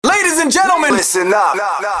and gentlemen, listen up.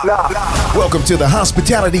 Welcome to the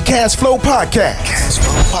Hospitality Cash Flow Podcast.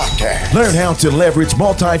 Learn how to leverage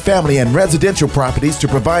multifamily and residential properties to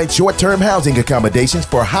provide short-term housing accommodations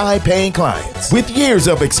for high-paying clients. With years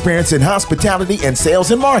of experience in hospitality and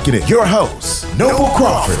sales and marketing, your host, Noble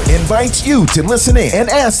Crawford, invites you to listen in and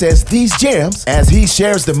access these gems as he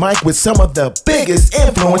shares the mic with some of the biggest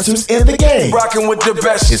influencers in the game. Rocking with the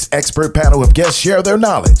best. His expert panel of guests share their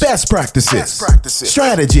knowledge, best practices,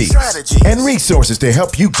 strategies, and resources to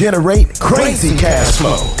help you generate crazy cash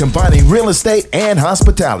flow, combining real estate and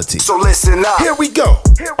hospitality. So listen up. Here we go.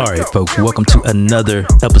 All right, folks, welcome to another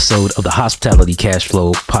episode of the Hospitality Cash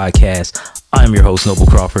Flow Podcast. I'm your host, Noble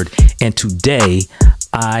Crawford, and today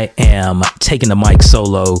I am taking the mic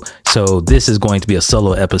solo. So this is going to be a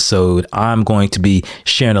solo episode. I'm going to be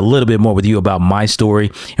sharing a little bit more with you about my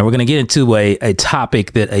story, and we're going to get into a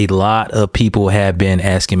topic that a lot of people have been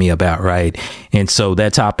asking me about, right? And so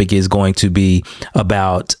that topic is going to be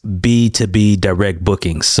about B2B direct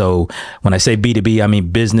bookings. So when I say B2B, I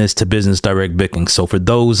mean business to business direct bookings. So for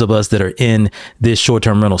those of us that are in this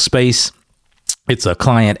short-term rental space, it's a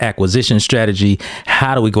client acquisition strategy.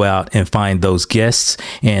 How do we go out and find those guests?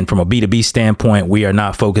 And from a B2B standpoint, we are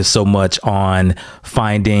not focused so much on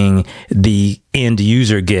finding the end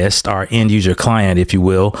user guest, our end user client, if you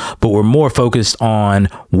will, but we're more focused on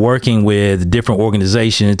working with different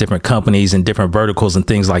organizations, different companies, and different verticals and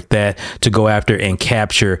things like that to go after and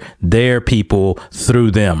capture their people through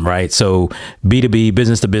them, right? So B2B,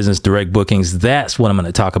 business to business direct bookings, that's what I'm going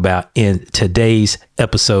to talk about in today's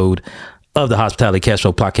episode of the Hospitality Cash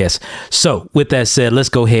Flow Podcast. So with that said, let's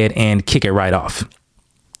go ahead and kick it right off.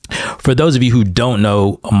 For those of you who don't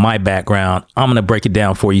know my background, I'm going to break it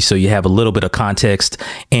down for you so you have a little bit of context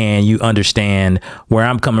and you understand where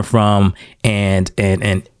I'm coming from, and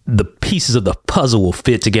the pieces of the puzzle will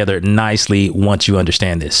fit together nicely once you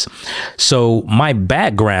understand this. So my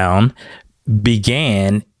background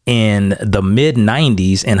began in the mid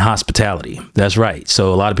 90s in hospitality. That's right.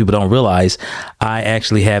 So a lot of people don't realize I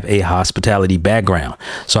actually have a hospitality background.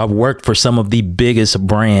 So I've worked for some of the biggest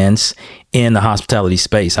brands in the hospitality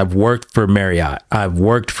space. I've worked for Marriott. I've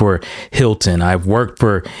worked for Hilton. I've worked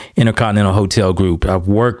for Intercontinental Hotel Group. I've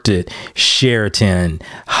worked at Sheraton,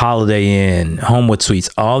 Holiday Inn, Homewood Suites,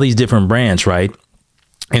 all these different brands, right?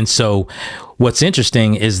 And so what's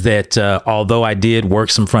interesting is that although I did work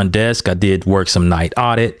some front desk, I did work some night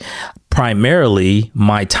audit, primarily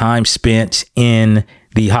my time spent in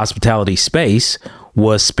the hospitality space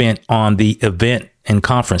was spent on the event and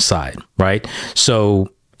conference side, right?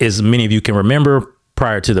 So as many of you can remember,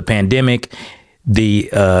 prior to the pandemic, the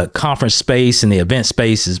conference space and the event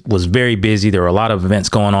space was very busy. There were a lot of events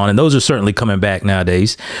going on, and those are certainly coming back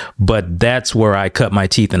nowadays. But that's where I cut my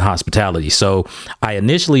teeth in hospitality. So I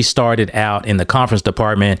initially started out in the conference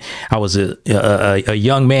department. I was a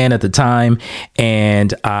young man at the time,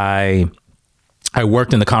 and I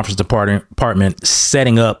worked in the conference department,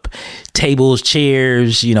 setting up tables,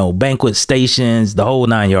 chairs, banquet stations, the whole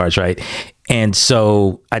 9 yards, right? And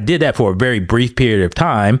so I did that for a very brief period of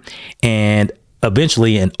time, and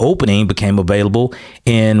eventually an opening became available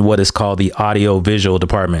in what is called the audio visual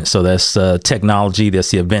department. So that's technology, that's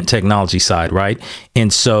the event technology side, right?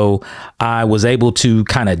 And so I was able to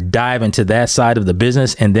kind of dive into that side of the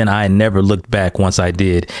business, and then I never looked back once I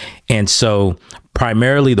did. And so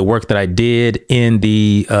primarily the work that I did in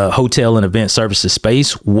the hotel and event services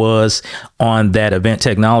space was on that event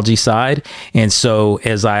technology side. And so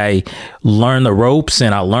as I learned the ropes,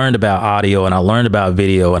 and I learned about audio, and I learned about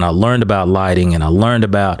video, and I learned about lighting, and I learned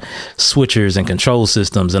about switchers and control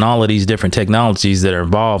systems and all of these different technologies that are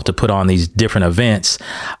involved to put on these different events,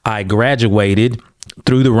 I graduated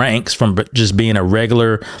through the ranks from just being a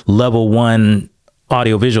regular level 1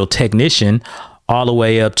 audiovisual technician all the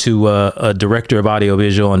way up to a director of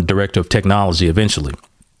audiovisual and director of technology eventually.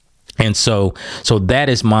 And so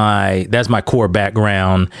that's my core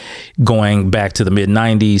background going back to the mid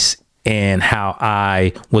 90s, and how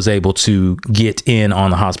I was able to get in on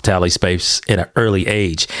the hospitality space at an early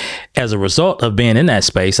age. As a result of being in that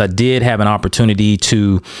space, I did have an opportunity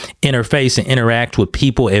to interface and interact with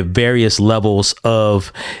people at various levels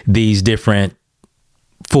of these different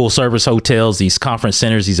full service hotels, these conference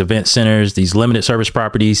centers, these event centers, these limited service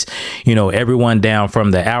properties, everyone down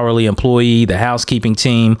from the hourly employee, the housekeeping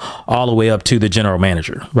team, all the way up to the general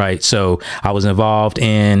manager, right? So I was involved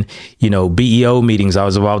in, BEO meetings. I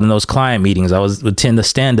was involved in those client meetings. I would attend the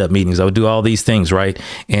stand-up meetings. I would do all these things, right?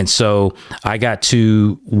 And so I got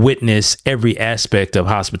to witness every aspect of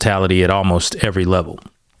hospitality at almost every level.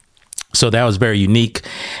 So that was very unique.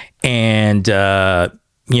 And,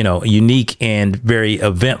 unique and very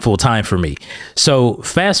eventful time for me. So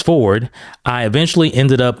fast forward, I eventually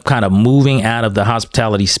ended up kind of moving out of the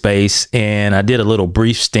hospitality space, and I did a little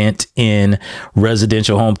brief stint in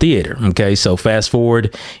residential home theater. Okay. So fast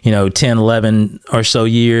forward, 10, 11 or so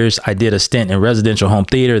years, I did a stint in residential home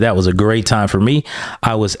theater. That was a great time for me.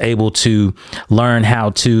 I was able to learn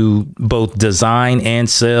how to both design and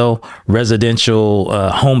sell residential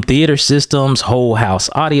home theater systems, whole house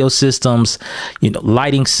audio systems,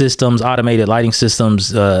 lighting systems, automated lighting systems,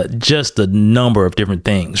 just a number of different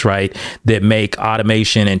things, right, that make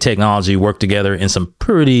automation and technology work together in some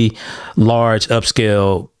pretty large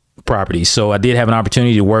upscale properties. So I did have an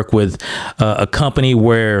opportunity to work with a company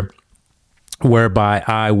whereby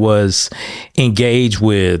I was engaged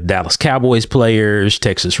with Dallas Cowboys players,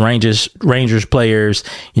 Texas Rangers players,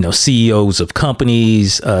 CEOs of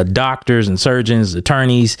companies, doctors and surgeons,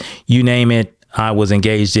 attorneys, you name it. I was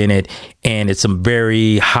engaged in it, and it's some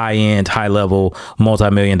very high-end, high-level,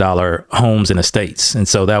 multi-million-dollar homes and estates. And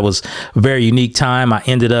so that was a very unique time. I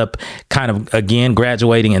ended up kind of, again,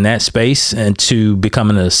 graduating in that space and to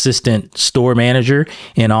becoming an assistant store manager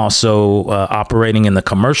and also operating in the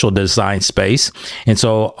commercial design space. And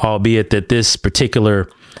so, albeit that this particular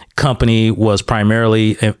company was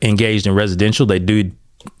primarily engaged in residential, they did,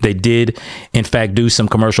 in fact, do some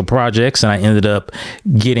commercial projects, and I ended up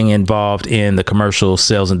getting involved in the commercial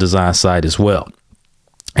sales and design side as well.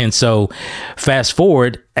 And so fast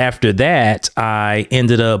forward, after that, I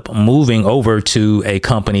ended up moving over to a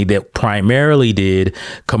company that primarily did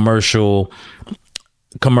commercial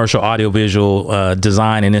audiovisual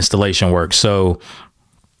design and installation work. So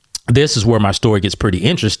this is where my story gets pretty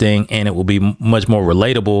interesting, and it will be much more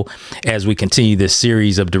relatable as we continue this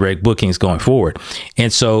series of direct bookings going forward.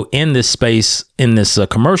 And so in this space, in this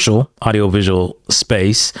commercial audiovisual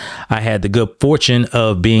space, I had the good fortune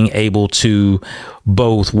of being able to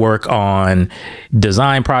both work on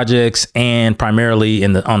design projects and primarily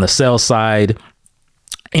on the sales side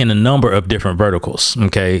in a number of different verticals.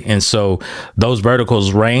 Okay. And so those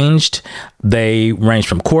verticals they ranged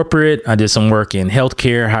from corporate. I did some work in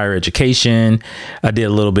healthcare, higher education. I did a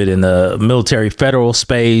little bit in the military federal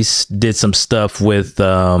space, did some stuff with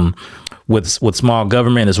small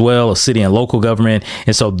government as well, a city and local government.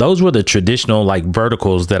 And so those were the traditional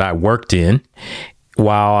verticals that I worked in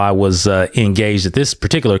while I was engaged at this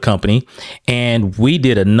particular company. And we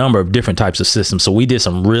did a number of different types of systems. So we did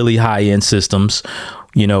some really high end systems.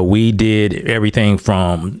 We did everything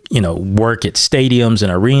from, work at stadiums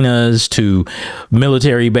and arenas to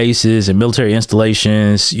military bases and military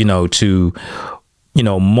installations, to,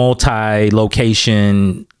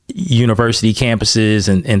 multi-location university campuses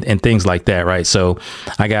and things like that. Right. So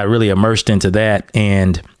I got really immersed into that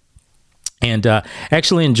and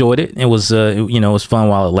actually enjoyed it. It was, it was fun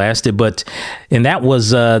while it lasted, and that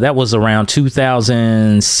was around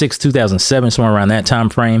 2006, 2007, somewhere around that time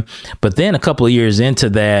frame. But then a couple of years into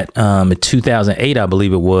that, in 2008, I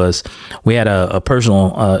believe it was, we had a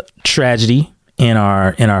personal tragedy in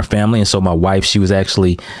our family. And so my wife, she was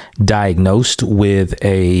actually diagnosed with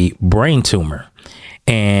a brain tumor.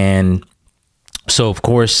 And so, of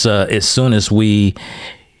course, as soon as we,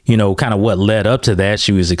 kind of what led up to that,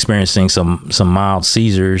 she was experiencing some mild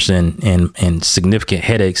seizures and significant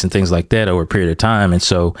headaches and things like that over a period of time. And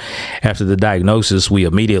so after the diagnosis, we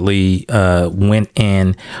immediately went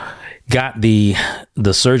and got the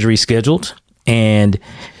surgery scheduled. And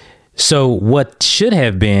so what should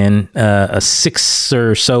have been a 6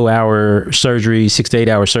 or so hour surgery, 6 to 8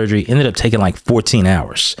 hour surgery, ended up taking 14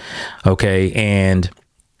 hours. Okay. And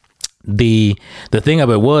the thing of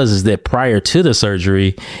it is that prior to the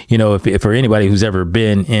surgery, if for anybody who's ever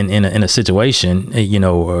been in a situation,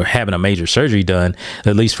 or having a major surgery done,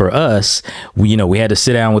 at least for us, we had to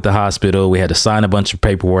sit down with the hospital. We had to sign a bunch of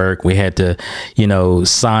paperwork. We had to,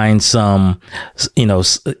 sign some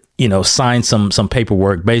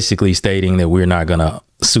paperwork basically stating that we're not going to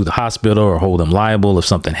sue the hospital or hold them liable if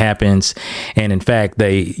something happens. And in fact,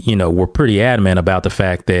 they, were pretty adamant about the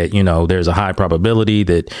fact that, there's a high probability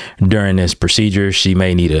that during this procedure, she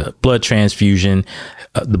may need a blood transfusion.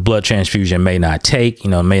 The blood transfusion may not take,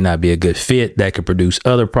 may not be a good fit. That could produce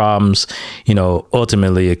other problems.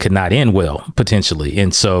 Ultimately, it could not end well, potentially.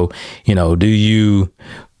 And so, do you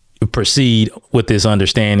proceed with this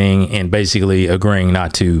understanding and basically agreeing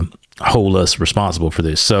not to hold us responsible for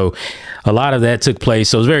this? So a lot of that took place.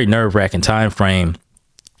 So it was a very nerve-wracking time frame.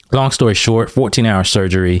 Long story short, 14-hour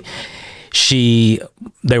surgery.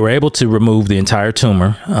 They were able to remove the entire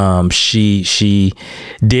tumor. She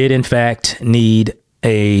did in fact need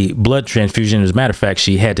a blood transfusion. As a matter of fact,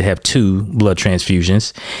 she had to have 2 blood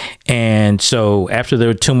transfusions. And so after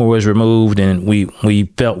the tumor was removed and we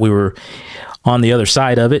felt we were on the other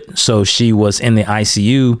side of it, so she was in the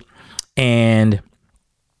ICU, and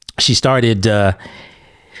she started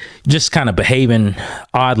just kind of behaving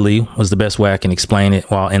oddly, was the best way I can explain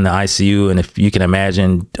it, while in the ICU. And if you can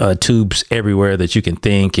imagine, tubes everywhere that you can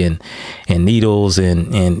think, and needles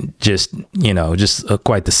and just, just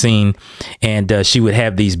quite the scene. And she would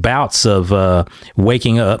have these bouts of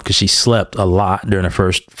waking up, because she slept a lot during the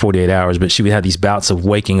first 48 hours, but she would have these bouts of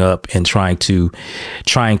waking up and trying to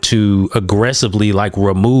aggressively like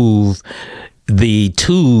remove the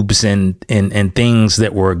tubes and things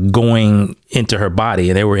that were going into her body,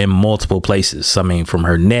 and they were in multiple places. I mean, from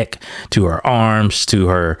her neck to her arms to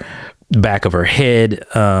her back of her head.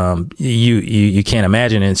 You can't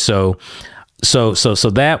imagine. And so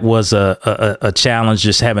that was a challenge,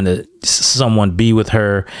 just having someone be with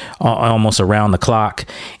her almost around the clock.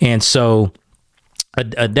 And so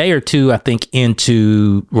a day or two, I think,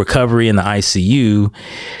 into recovery in the ICU,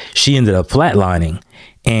 she ended up flatlining.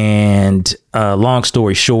 And long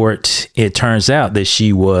story short, it turns out that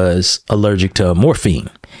she was allergic to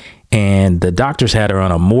morphine, and the doctors had her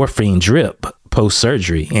on a morphine drip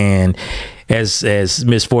post-surgery. And as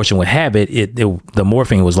misfortune would have it, the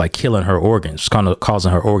morphine was like killing her organs, kind of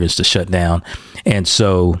causing her organs to shut down. And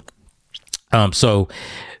so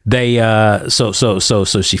they so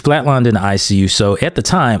she flatlined in the ICU. So at the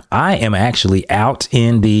time, I am actually out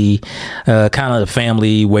in the kind of the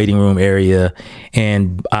family waiting room area,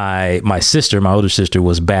 and my older sister,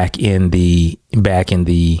 was back in the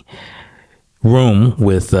room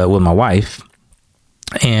with my wife.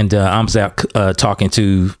 And I was out talking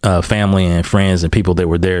to family and friends and people that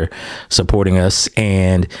were there supporting us.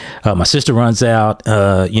 And my sister runs out,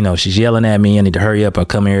 she's yelling at me, I need to hurry up, I'll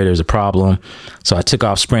come here, there's a problem. So I took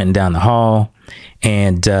off sprinting down the hall.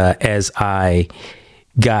 And as I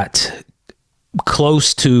got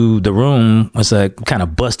close to the room, as I kind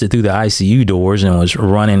of busted through the ICU doors and was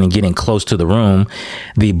running and getting close to the room,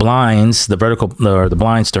 the blinds, the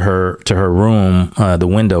blinds to her room, the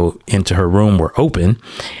window into her room were open,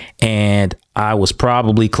 and I was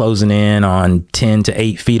probably closing in on 10 to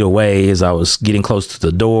 8 feet away as I was getting close to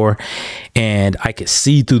the door, and I could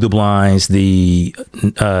see through the blinds. There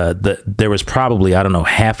was probably, I don't know,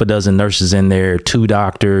 half a dozen nurses in there, 2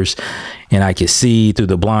 doctors, and I could see through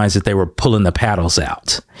the blinds that they were pulling the paddles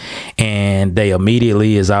out. And they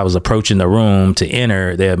immediately, as I was approaching the room to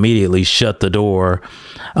enter, they immediately shut the door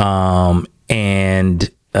and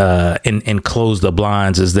close the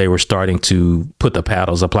blinds as they were starting to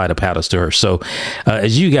apply the paddles to her. So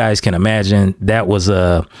as you guys can imagine, that was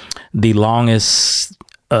the longest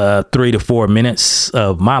 3 to 4 minutes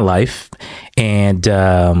of my life. And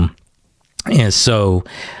so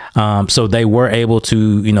they were able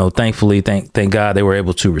to, thankfully, thank God, they were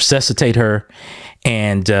able to resuscitate her.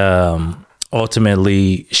 And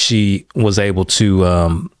ultimately she was able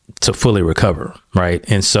to fully recover. Right.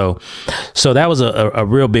 And so that was a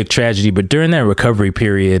real big tragedy. But during that recovery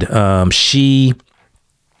period, she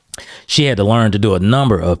had to learn to do a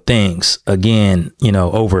number of things again,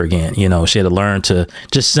 over again. She had to learn to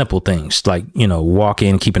just simple things like,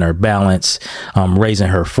 walking, keeping her balance, raising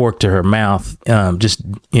her fork to her mouth, just,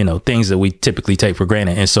 things that we typically take for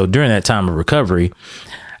granted. And so during that time of recovery,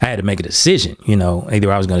 I had to make a decision.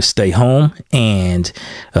 Either I was going to stay home and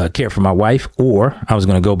care for my wife, or I was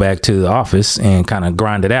going to go back to the office and kind of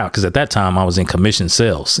grind it out. Because at that time I was in commission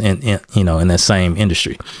sales in that same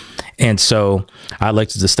industry. And so I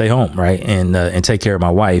elected to stay home, right, and take care of my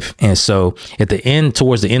wife. And so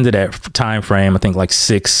towards the end of that time frame, I think like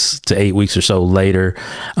 6 to 8 weeks or so later,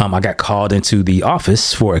 I got called into the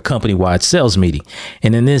office for a company-wide sales meeting.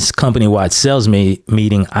 And in this company-wide sales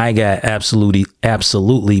meeting, I got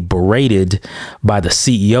absolutely berated by the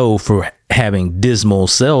CEO for having dismal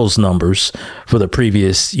sales numbers for the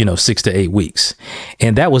previous, 6 to 8 weeks.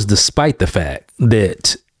 And that was despite the fact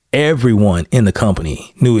that everyone in the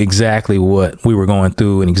company knew exactly what we were going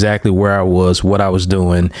through and exactly where I was, what I was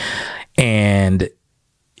doing. And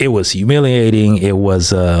it was humiliating. It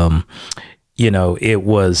was, it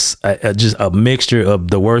was just a mixture of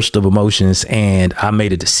the worst of emotions. And I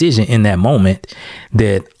made a decision in that moment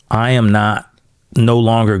that I am no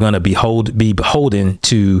longer going to be beholden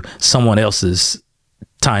to someone else's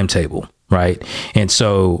timetable. Right. And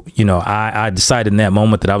so, I decided in that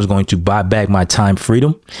moment that I was going to buy back my time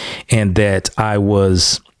freedom, and that I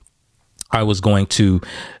was going to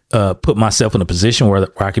put myself in a position where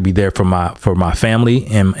I could be there for my family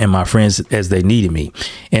and my friends as they needed me.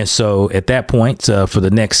 And so at that point, for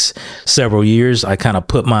the next several years, I kind of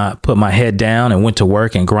put my head down and went to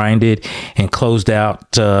work and grinded and closed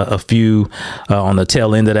out a few on the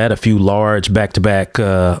tail end of that, a few large back-to-back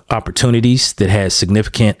opportunities that had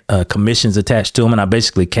significant commissions attached to them. And I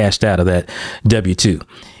basically cashed out of that W-2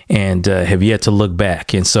 and have yet to look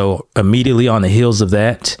back. And so immediately on the heels of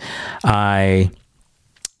that, I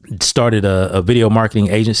started a video marketing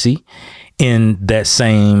agency in that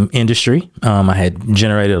same industry. I had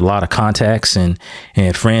generated a lot of contacts and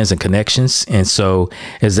friends and connections. And so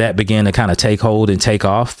as that began to kind of take hold and take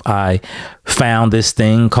off, I found this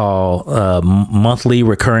thing called monthly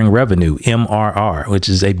recurring revenue, MRR, which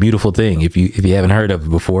is a beautiful thing if you haven't heard of it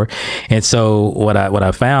before. And so what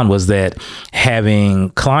I found was that having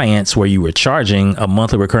clients where you were charging a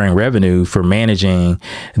monthly recurring revenue for managing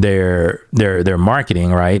their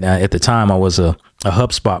marketing, right? At the time I was a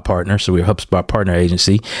HubSpot partner. So we were a HubSpot partner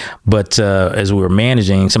agency. But as we were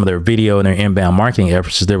managing some of their video and their inbound marketing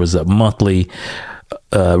efforts, there was a monthly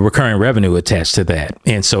recurring revenue attached to that.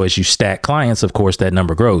 And so as you stack clients, of course, that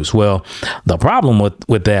number grows. Well, the problem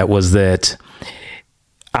with that was that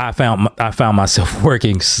I found myself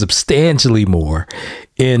working substantially more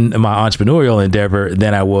in my entrepreneurial endeavor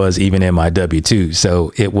than I was even in my W-2.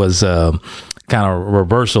 So it was kind of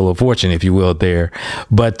reversal of fortune, if you will, there.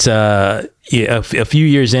 But a few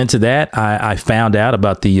years into that, I found out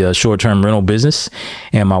about the short-term rental business,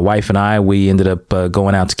 and my wife and we ended up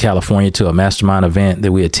going out to California to a mastermind event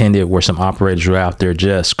that we attended where some operators were out there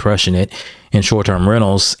just crushing it in short-term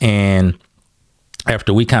rentals. And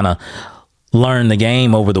after we kind of learned the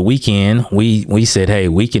game over the weekend, we said, hey,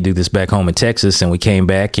 we can do this back home in Texas. And we came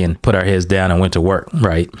back and put our heads down and went to work.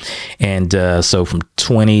 Right. And so from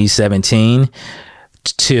 2017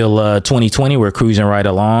 till 2020, we're cruising right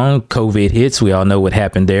along. COVID hits. We all know what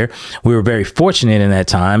happened there. We were very fortunate in that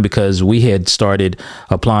time because we had started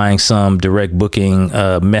applying some direct booking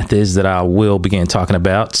methods that I will begin talking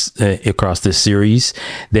about across this series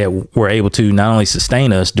that were able to not only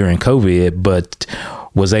sustain us during COVID, but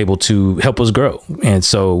was able to help us grow. And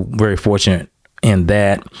so very fortunate in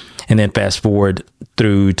that. And then fast forward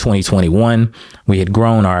through 2021, we had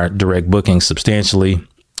grown our direct bookings substantially,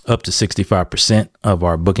 up to 65% of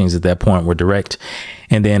our bookings at that point were direct.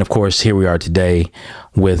 And then, of course, here we are today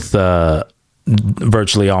with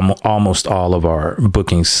virtually almost all of our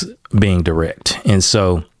bookings being direct. And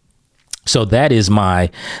so that is my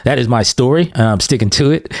story. I'm sticking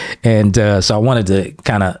to it. And so I wanted to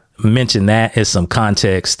kind of mention that as some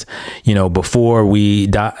context, before we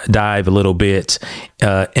dive a little bit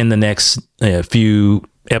in the next few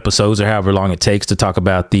episodes or however long it takes to talk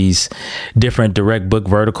about these different direct book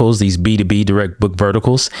verticals, these B2B direct book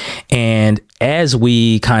verticals. And as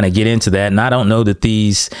we kind of get into that, and I don't know that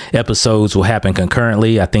these episodes will happen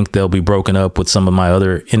concurrently. I think they'll be broken up with some of my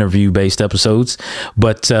other interview based episodes.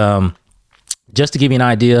 But just to give you an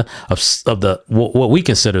idea of what we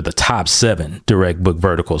consider the top 7 direct book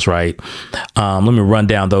verticals, right? Let me run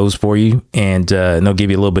down those for you, and they'll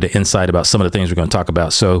give you a little bit of insight about some of the things we're going to talk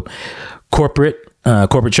about. So corporate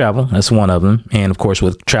travel, that's one of them. And of course,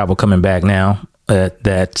 with travel coming back now,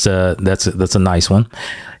 that's a nice one.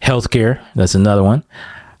 Healthcare, that's another one.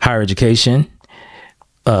 Higher education,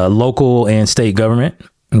 local and state government.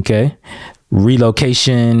 Okay.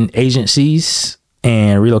 Relocation agencies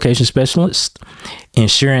and relocation specialists,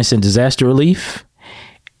 insurance and disaster relief,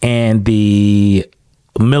 and the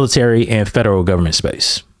military and federal government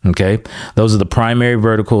space. Okay, those are the primary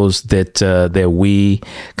verticals that we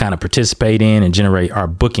kind of participate in and generate our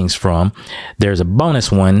bookings from. There's a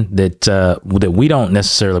bonus one that we don't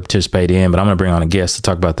necessarily participate in, but I'm going to bring on a guest to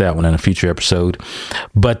talk about that one in a future episode.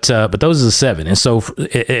 But those are the 7. And so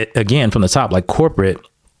again, from the top, like corporate.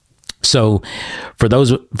 So for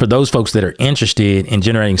those folks that are interested in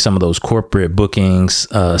generating some of those corporate bookings,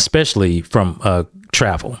 especially from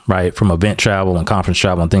travel, right? From event travel and conference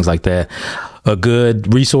travel and things like that, a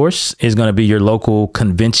good resource is going to be your local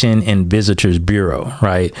convention and visitors bureau,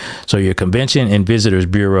 right? So your convention and visitors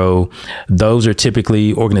bureau, those are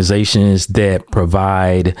typically organizations that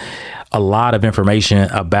provide a lot of information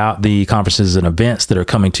about the conferences and events that are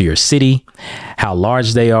coming to your city, how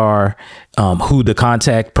large they are, who the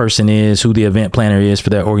contact person is, who the event planner is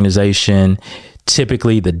for that organization,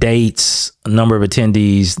 typically the dates, number of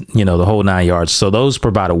attendees, the whole 9 yards. So those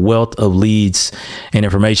provide a wealth of leads and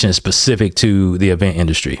information specific to the event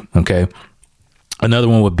industry. Okay. Another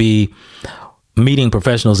one would be Meeting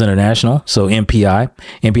Professionals International, so MPI.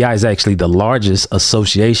 MPI is actually the largest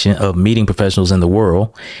association of meeting professionals in the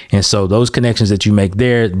world. And so those connections that you make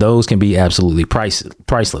there, those can be absolutely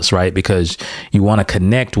priceless, right? Because you want to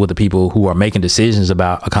connect with the people who are making decisions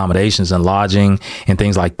about accommodations and lodging and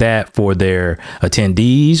things like that for their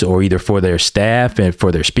attendees, or either for their staff and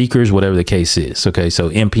for their speakers, whatever the case is. Okay, so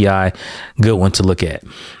MPI, good one to look at.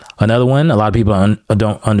 Another one, a lot of people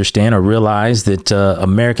don't understand or realize that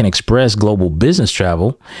American Express Global Business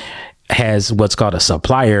Travel has what's called a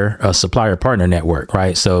supplier partner network,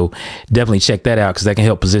 right? So definitely check that out, because that can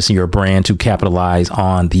help position your brand to capitalize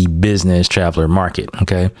on the business traveler market.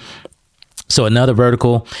 Okay. So another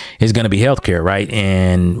vertical is going to be healthcare, right?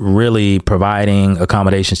 And really providing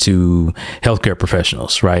accommodations to healthcare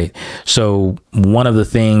professionals, right? So one of the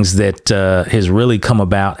things that has really come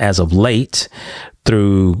about as of late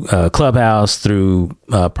through Clubhouse, through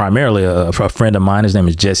primarily a friend of mine, his name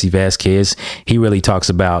is Jesse Vasquez. He really talks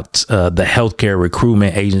about the healthcare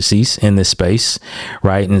recruitment agencies in this space,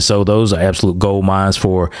 right? And so those are absolute gold mines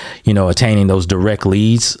for, attaining those direct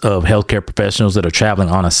leads of healthcare professionals that are traveling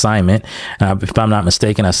on assignment. If I'm not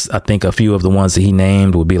mistaken, I think a few of the ones that he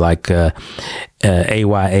named would be like AYA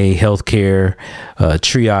Healthcare,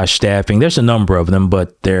 Triage Staffing. There's a number of them,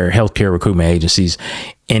 but they're healthcare recruitment agencies.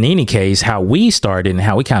 In any case, how we started and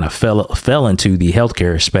how we kind of fell into the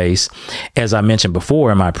healthcare space, as I mentioned before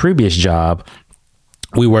in my previous job,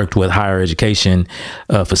 we worked with higher education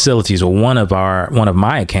facilities, or one of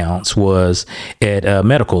my accounts was at a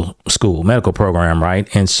medical program,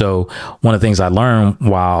 right? And so one of the things I learned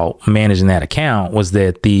while managing that account was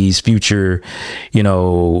that these future,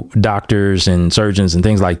 doctors and surgeons and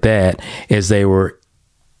things like that, as they were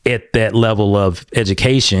at that level of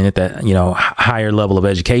education, at that, higher level of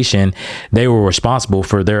education, they were responsible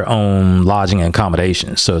for their own lodging and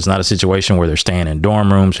accommodations. So it's not a situation where they're staying in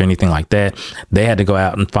dorm rooms or anything like that. They had to go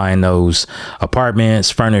out and find those apartments,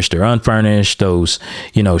 furnished or unfurnished, those,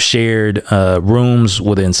 shared rooms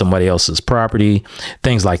within somebody else's property,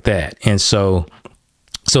 things like that. And so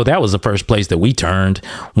that was the first place that we turned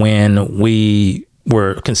when we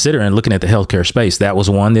were considering looking at the healthcare space. That was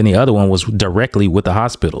one. Then the other one was directly with the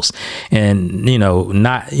hospitals. And,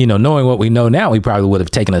 knowing what we know now, we probably would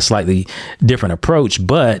have taken a slightly different approach,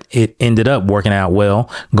 but it ended up working out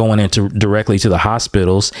well, going into directly to the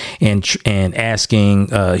hospitals and asking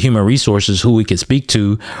human resources who we could speak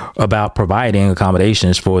to about providing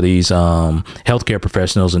accommodations for these healthcare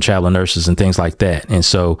professionals and traveling nurses and things like that. And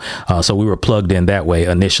so we were plugged in that way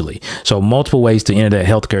initially. So multiple ways to enter that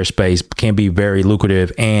healthcare space can be very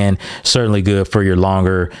lucrative and certainly good for your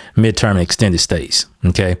longer midterm and extended stays.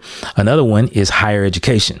 Okay. Another one is higher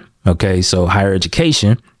education. Okay. So higher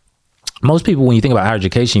education, most people, when you think about higher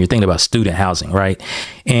education, you're thinking about student housing, right?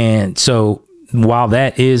 And so while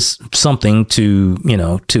that is something to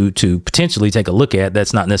potentially take a look at,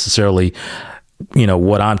 that's not necessarily,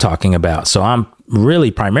 what I'm talking about. So I'm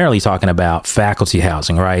really primarily talking about faculty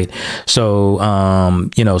housing, right? So,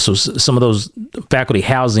 so some of those faculty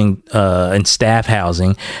housing and staff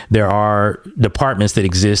housing, there are departments that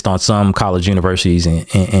exist on some college universities and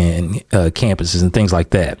campuses and things like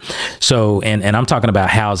that. So, and I'm talking about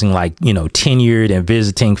housing like, tenured and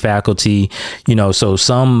visiting faculty, so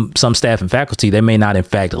some staff and faculty, they may not in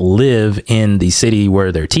fact live in the city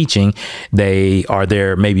where they're teaching. They are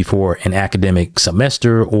there maybe for an academic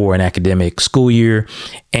semester or an academic school year,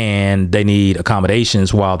 and they need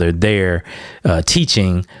accommodations while they're there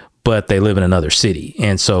teaching, but they live in another city.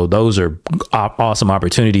 And so those are awesome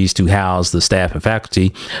opportunities to house the staff and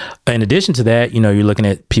faculty. In addition to that, you're looking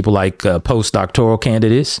at people like postdoctoral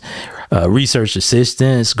candidates, research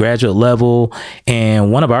assistants, graduate level,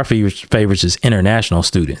 and one of our favorites is international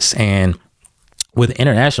students. And with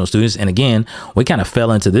international students, and again, we kind of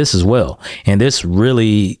fell into this as well. And this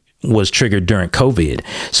really was triggered during COVID.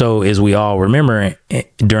 So as we all remember,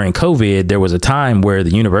 during COVID, there was a time where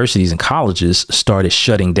the universities and colleges started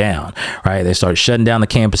shutting down, right? They started shutting down the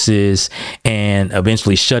campuses and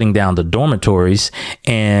eventually shutting down the dormitories.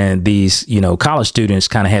 And these, college students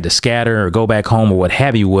kind of had to scatter or go back home or what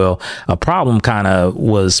have you. Well, a problem kind of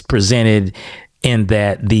was presented in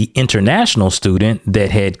that the international student that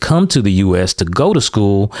had come to the U.S. to go to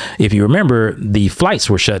school, if you remember, the flights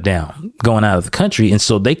were shut down going out of the country. And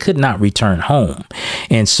so they could not return home.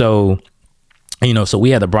 And so, so we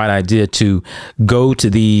had the bright idea to go to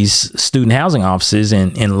these student housing offices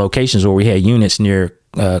in locations where we had units near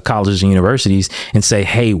colleges and universities and say,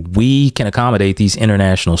 hey, we can accommodate these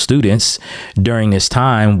international students during this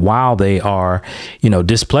time while they are,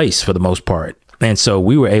 displaced for the most part. And so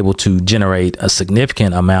we were able to generate a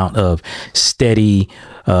significant amount of steady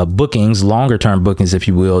bookings, longer term bookings, if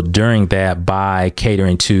you will, during that by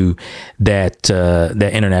catering to that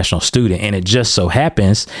international student. And it just so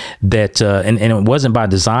happens that, and it wasn't by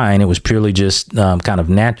design, it was purely just kind of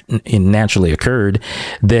naturally occurred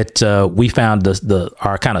that we found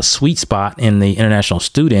our kind of sweet spot in the international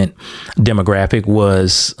student demographic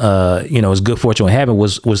was, as good fortune would have it,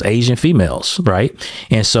 was Asian females, right?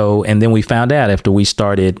 And then we found out after we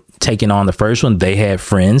started taking on the first one, they had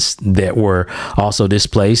friends that were also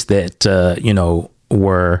displaced that,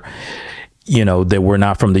 were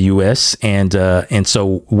not from the U.S. And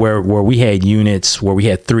so where we had units where we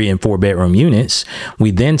had 3 and 4 bedroom units,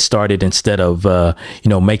 we then started, instead of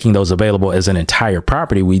making those available as an entire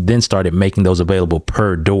property, we then started making those available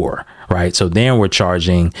per door, right? So then we're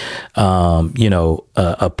charging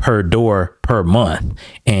a per door per month,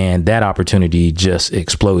 and that opportunity just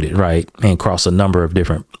exploded, right, and across a number of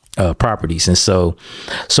different properties. And so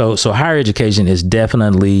higher education is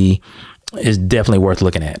definitely worth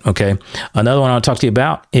looking at. Okay. Another one I'll talk to you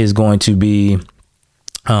about is going to be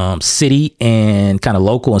city and kind of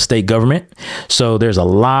local and state government. So there's a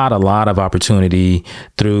lot of opportunity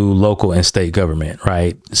through local and state government,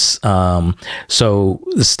 right? So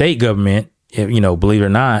the state government, believe it or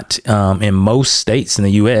not, in most states in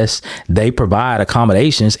the U.S., they provide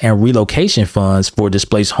accommodations and relocation funds for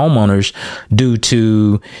displaced homeowners due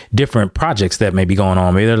to different projects that may be going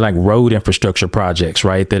on. Maybe they're like road infrastructure projects,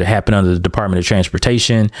 right, that happen under the Department of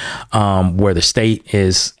Transportation, where the state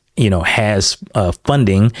has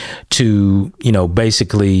funding to,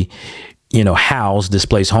 basically, house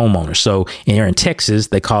displaced homeowners. So here in Texas,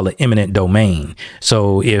 they call it eminent domain.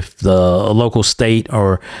 So if the local state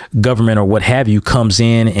or government or what have you comes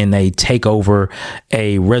in and they take over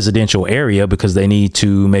a residential area because they need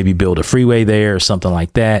to maybe build a freeway there or something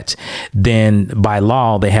like that, then by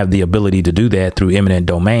law, they have the ability to do that through eminent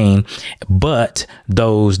domain. But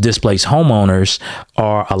those displaced homeowners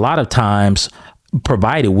are a lot of times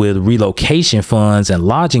provided with relocation funds and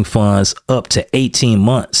lodging funds up to 18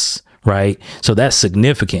 months. Right. So that's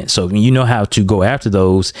significant. So you know how to go after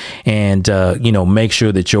those and, make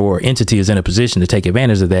sure that your entity is in a position to take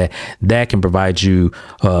advantage of that. That can provide you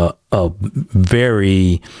a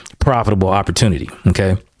very profitable opportunity.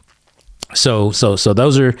 OK. So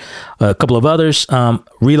those are a couple of others.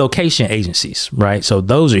 Relocation agencies, right? So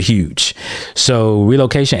those are huge. So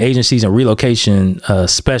relocation agencies and relocation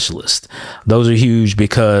specialists, those are huge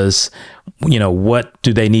because, what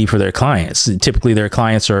do they need for their clients? Typically, their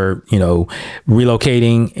clients are,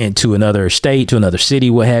 relocating into another state, to another city,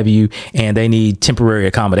 what have you, and they need temporary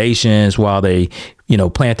accommodations while they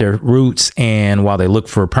plant their roots and while they look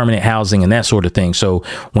for permanent housing and that sort of thing. So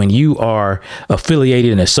when you are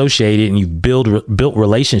affiliated and associated and you've built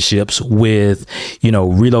relationships with,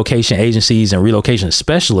 relocation agencies and relocation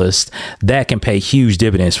specialists, that can pay huge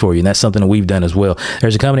dividends for you. And that's something that we've done as well.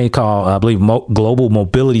 There's a company called, I believe, Global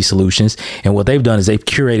Mobility Solutions. And what they've done is they've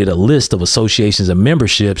curated a list of associations and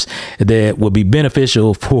memberships that would be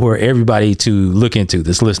beneficial for everybody to look into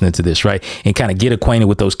that's listening to this, right? And kind of get acquainted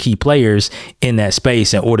with those key players in that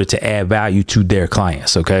space in order to add value to their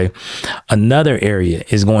clients. Okay. Another area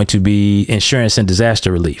is going to be insurance and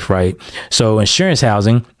disaster relief, right? So insurance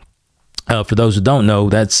housing, for those who don't know,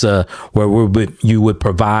 that's where you would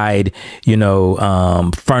provide,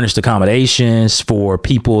 furnished accommodations for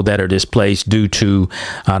people that are displaced due to,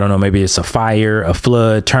 I don't know, maybe it's a fire, a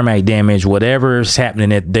flood, termite damage, whatever's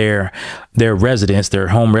happening at their residence, their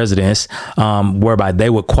home residence, whereby they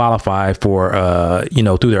would qualify for,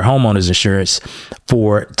 through their homeowners insurance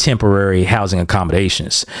for temporary housing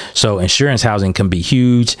accommodations. So insurance housing can be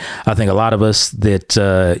huge. I think a lot of us that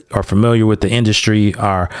are familiar with the industry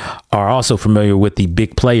are also familiar with the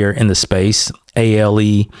big player in the space,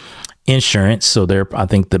 ALE Insurance. So they're, I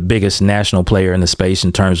think, the biggest national player in the space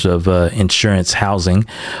in terms of insurance housing,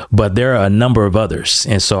 but there are a number of others.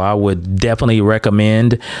 And so I would definitely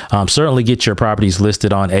recommend, certainly get your properties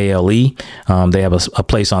listed on ALE. They have a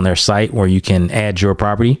place on their site where you can add your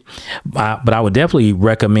property. But I would definitely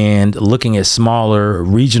recommend looking at smaller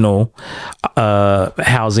regional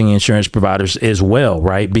housing insurance providers as well,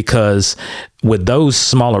 right? Because with those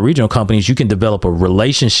smaller regional companies, you can develop a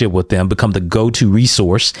relationship with them, become the go-to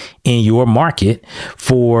resource in your market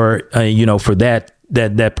for, for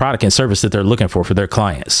that product and service that they're looking for their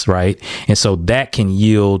clients, right? And so that can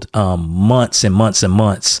yield months and months and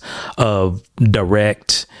months of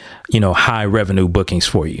direct, high revenue bookings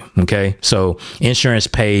for you. Okay. So insurance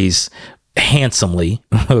pays handsomely.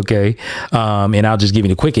 Okay. And I'll just give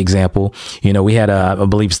you a quick example. We had I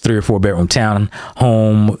believe it's 3 or 4 bedroom town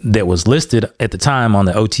home that was listed at the time on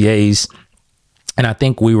the OTAs And I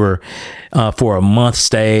think we were for a month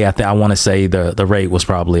stay. I want to say the rate was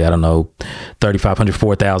probably, I don't know, $3,500,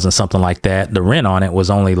 $4,000, something like that. The rent on it was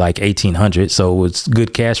only like $1,800, so it was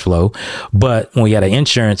good cash flow. But when we had an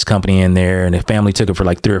insurance company in there, and the family took it for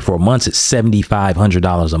like 3 or 4 months, it's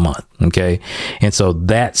 $7,500 a month. Okay, and so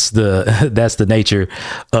that's the nature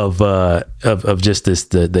of just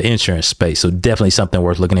the insurance space. So definitely something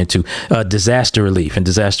worth looking into. Disaster relief and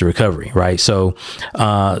disaster recovery, right? So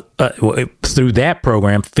through that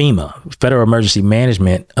program, FEMA, Federal Emergency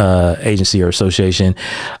Management Agency or Association,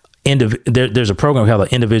 there's a program called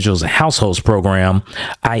the Individuals and Households Program,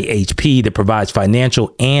 IHP, that provides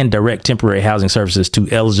financial and direct temporary housing services to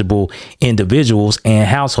eligible individuals and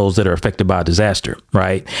households that are affected by a disaster.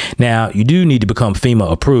 Right now, you do need to become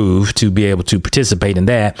FEMA approved to be able to participate in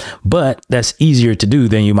that, but that's easier to do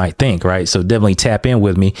than you might think. Right. So definitely tap in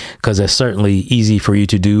with me, because that's certainly easy for you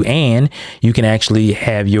to do. And you can actually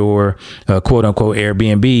have your quote unquote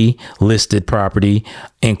Airbnb listed property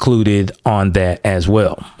included on that as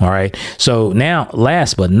well. All right. So now,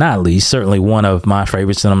 last but not least, certainly one of my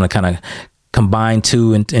favorites, and I'm going to kind of combine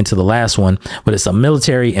two into the last one, but it's a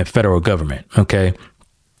military and federal government. Okay.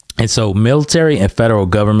 And so military and federal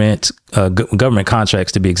government, government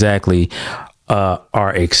contracts to be exactly,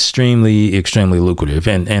 are extremely, extremely lucrative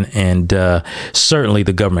and certainly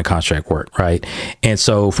the government contract work. Right. And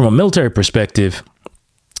so from a military perspective,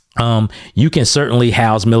 you can certainly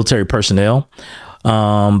house military personnel.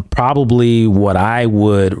 Probably what I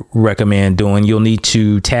would recommend doing, you'll need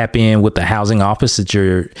to tap in with the housing office at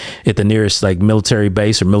the nearest like military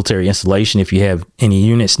base or military installation, if you have any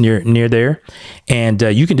units near there. And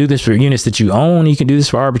you can do this for units that you own. You can do this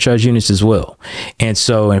for arbitrage units as well. And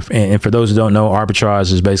so, and for those who don't know,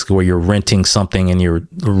 arbitrage is basically where you're renting something and you're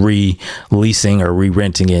re-leasing or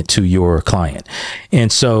re-renting it to your client.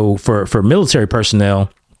 And so for military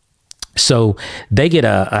personnel, so they get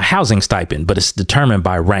a housing stipend, but it's determined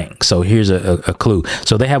by rank. So here's a clue.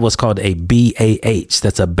 So they have what's called a BAH.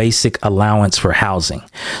 That's a basic allowance for housing.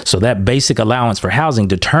 So that basic allowance for housing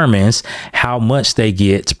determines how much they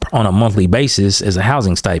get on a monthly basis as a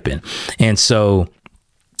housing stipend. And so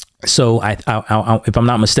I, if I'm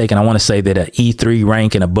not mistaken, I want to say that an E3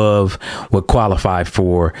 rank and above would qualify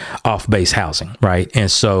for off-base housing, right?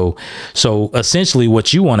 And so essentially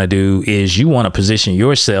what you want to do is you want to position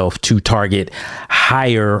yourself to target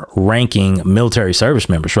higher ranking military service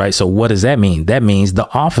members, right? So what does that mean? That means the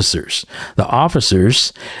officers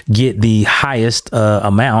get the highest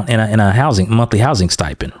amount in a monthly housing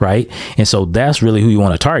stipend, right? And so that's really who you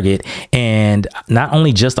want to target. And not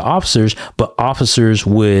only just the officers, but officers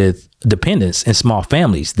with dependents and small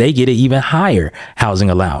families, they get an even higher housing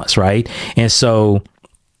allowance, right? And so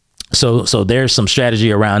there's some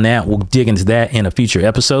strategy around that. We'll dig into that in a future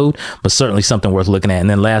episode, but certainly something worth looking at. And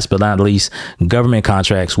then last but not least, government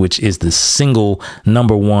contracts, which is the single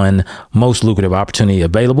number one most lucrative opportunity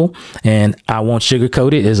available. And I won't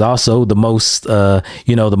sugarcoat it, is also the most,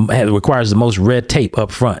 it requires the most red tape up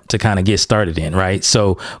front to kind of get started in, right?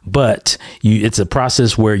 So, but it's a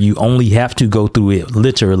process where you only have to go through it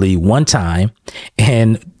literally one time.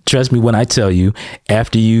 And trust me when I tell you,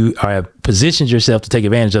 after you have positioned yourself to take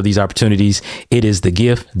advantage of these opportunities, it is the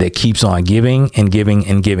gift that keeps on giving and giving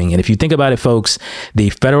and giving. And if you think about it, folks, the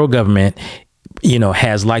federal government,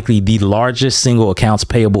 has likely the largest single accounts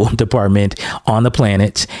payable department on the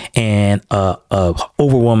planet, and a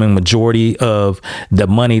overwhelming majority of the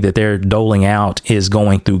money that they're doling out is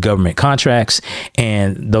going through government contracts.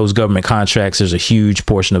 And those government contracts, there's a huge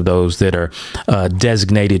portion of those that are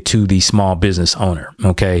designated to the small business owner.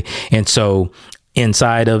 Okay. And so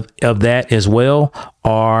inside of that as well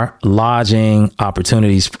are lodging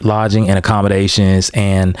opportunities, lodging and accommodations,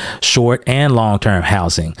 and short and long-term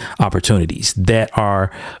housing opportunities that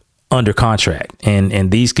are under contract.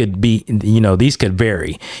 And these could be, these could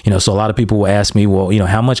vary, so a lot of people will ask me, well,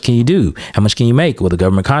 how much can you do? How much can you make with a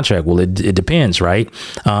government contract? Well, it depends, right?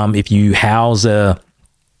 If you house a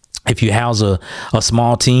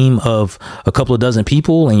small team of a couple of dozen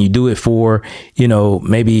people and you do it for,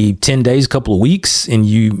 maybe 10 days, a couple of weeks, and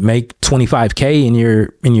you make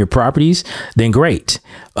 $25K in your properties, then great.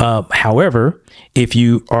 However, if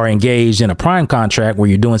you are engaged in a prime contract where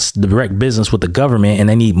you're doing direct business with the government and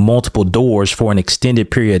they need multiple doors for an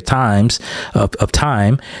extended period of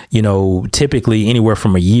time, typically anywhere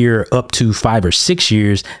from a year up to 5 or 6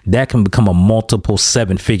 years, that can become a multiple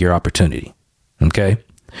 7-figure opportunity. Okay.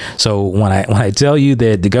 So when I tell you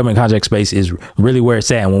that the government contract space is really where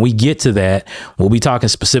it's at, and when we get to that, we'll be talking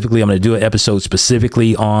specifically. I'm going to do an episode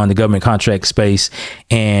specifically on the government contract space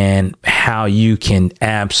and how you can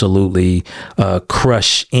absolutely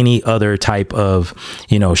crush any other type of,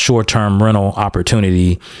 short-term rental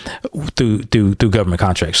opportunity through government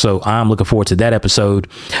contracts. So I'm looking forward to that episode.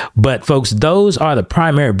 But folks, those are the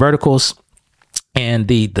primary verticals. And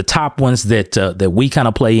the top ones that we kind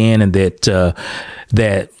of play in, and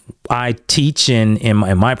that I teach in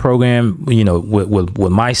my program,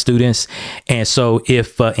 with my students. And so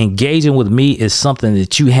if engaging with me is something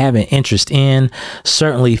that you have an interest in,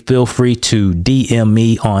 certainly feel free to DM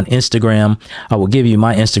me on Instagram. I will give you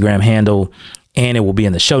my Instagram handle, and it will be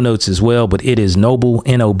in the show notes as well. But it is Noble,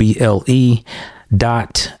 NOBLE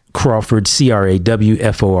Crawford,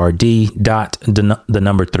 CRAWFORD the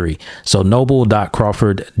number 3. So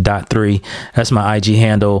noble.crawford.3. That's my IG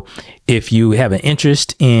handle. If you have an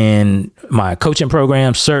interest in my coaching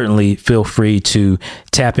program, certainly feel free to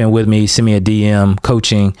tap in with me. Send me a DM,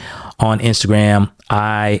 coaching on Instagram.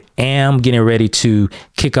 I am getting ready to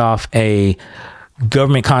kick off a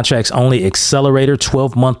government contracts only accelerator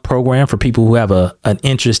 12-month program for people who have an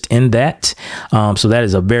interest in that. So that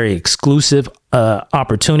is a very exclusive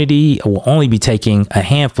opportunity. I will only be taking a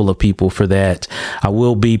handful of people for that. I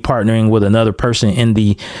will be partnering with another person in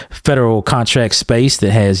the federal contract space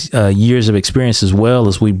that has years of experience, as well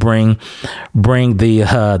as we bring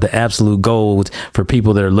the absolute gold for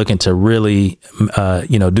people that are looking to really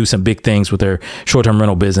do some big things with their short-term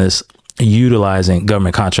rental business, utilizing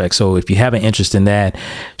government contracts. So if you have an interest in that,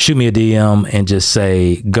 shoot me a DM and just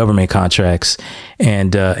say government contracts,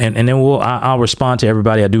 and then I'll respond to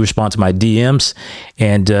everybody. I do respond to my DMs,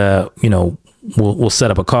 and we'll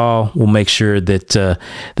set up a call. We'll make sure that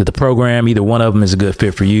the program, either one of them, is a good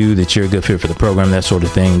fit for you, that you're a good fit for the program, that sort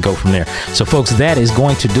of thing, and go from there. So folks, that is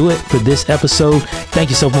going to do it for this episode. Thank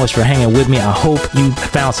you so much for hanging with me. I hope you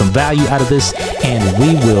found some value out of this, and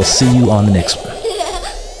we will see you on the next one.